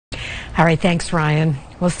All right, thanks, Ryan.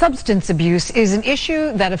 Well, substance abuse is an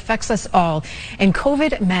issue that affects us all, and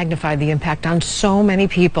COVID magnified the impact on so many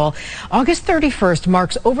people. August 31st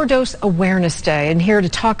marks Overdose Awareness Day, and here to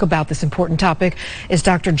talk about this important topic is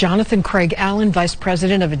Dr. Jonathan Craig Allen, Vice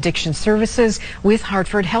President of Addiction Services with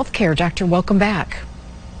Hartford Healthcare. Doctor, welcome back.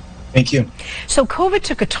 Thank you. So COVID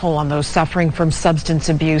took a toll on those suffering from substance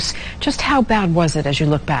abuse. Just how bad was it as you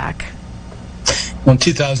look back? Well, in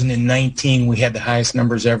 2019, we had the highest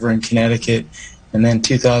numbers ever in Connecticut. And then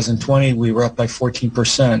 2020, we were up by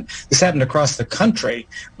 14%. This happened across the country,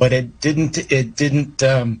 but it didn't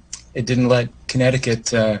let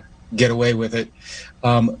Connecticut get away with it.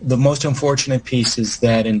 The most unfortunate piece is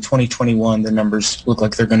that in 2021, the numbers look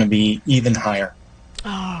like they're going to be even higher.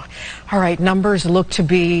 Oh, all right. Numbers look to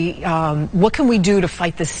be, what can we do to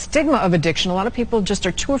fight the stigma of addiction? A lot of people just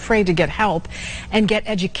are too afraid to get help and get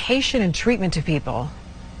education and treatment to people.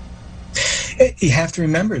 You have to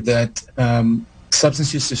remember that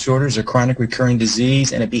substance use disorder is a chronic recurring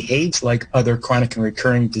disease, and it behaves like other chronic and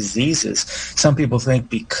recurring diseases. Some people think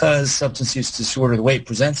because substance use disorder, the way it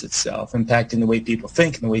presents itself, impacting the way people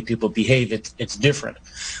think and the way people behave, it's different.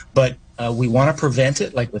 But we want to prevent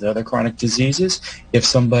it like with other chronic diseases. If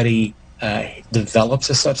somebody develops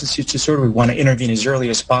a substance use disorder, we want to intervene as early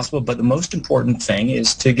as possible. But the most important thing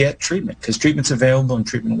is to get treatment, because treatment's available and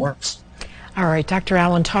treatment works. All right, Dr.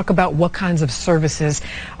 Allen, talk about what kinds of services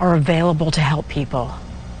are available to help people.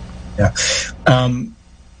 Yeah.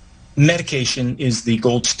 Medication is the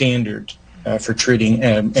gold standard for treating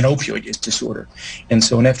an opioid use disorder. And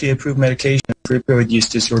so an FDA-approved medication for opioid use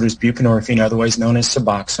disorder is buprenorphine, otherwise known as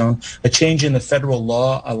Suboxone. A change in the federal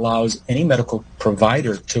law allows any medical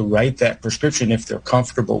provider to write that prescription if they're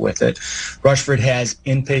comfortable with it. Rushford has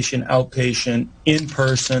inpatient, outpatient,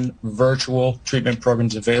 in-person, virtual treatment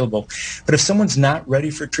programs available. But if someone's not ready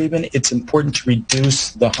for treatment, it's important to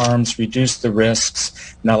reduce the harms, reduce the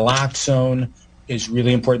risks. Naloxone is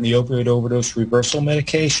really important, the opioid overdose reversal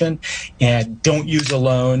medication, and don't use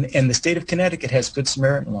alone. And the state of Connecticut has Good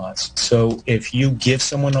Samaritan laws. So if you give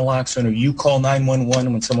someone naloxone or you call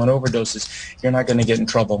 911 when someone overdoses, you're not going to get in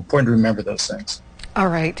trouble. Important to remember those things. All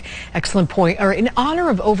right. Excellent point. All right. In honor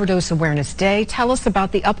of Overdose Awareness Day, tell us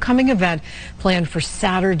about the upcoming event planned for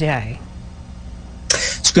Saturday.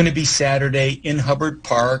 It's going to be Saturday in Hubbard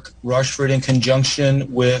Park. Rushford, in conjunction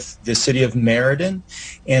with the city of Meriden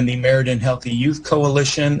and the Meriden Healthy Youth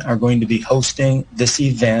Coalition, are going to be hosting this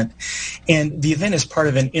event. And the event is part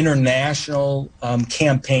of an international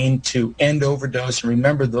campaign to end overdose and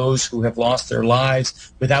remember those who have lost their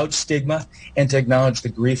lives without stigma, and to acknowledge the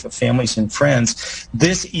grief of families and friends.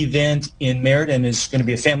 This event in Meriden is going to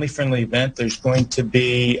be a family-friendly event. There's going to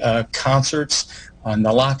be concerts,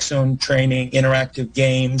 naloxone training, interactive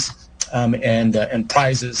games, and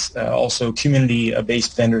prizes. Also,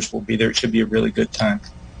 community-based vendors will be there. It should be a really good time.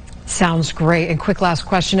 Sounds great. And quick last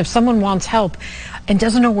question. If someone wants help and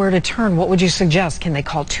doesn't know where to turn, what would you suggest? Can they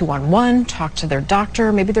call 211, talk to their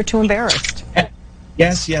doctor? Maybe they're too embarrassed.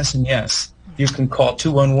 Yes, yes, and yes. You can call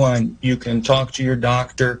 211. You can talk to your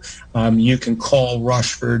doctor. You can call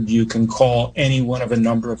Rushford. You can call any one of a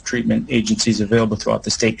number of treatment agencies available throughout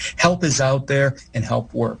the state. Help is out there, and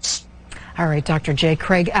help works. All right, Dr. J.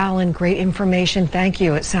 Craig Allen, great information. Thank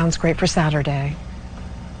you. It sounds great for Saturday.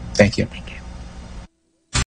 Thank you. Thank you.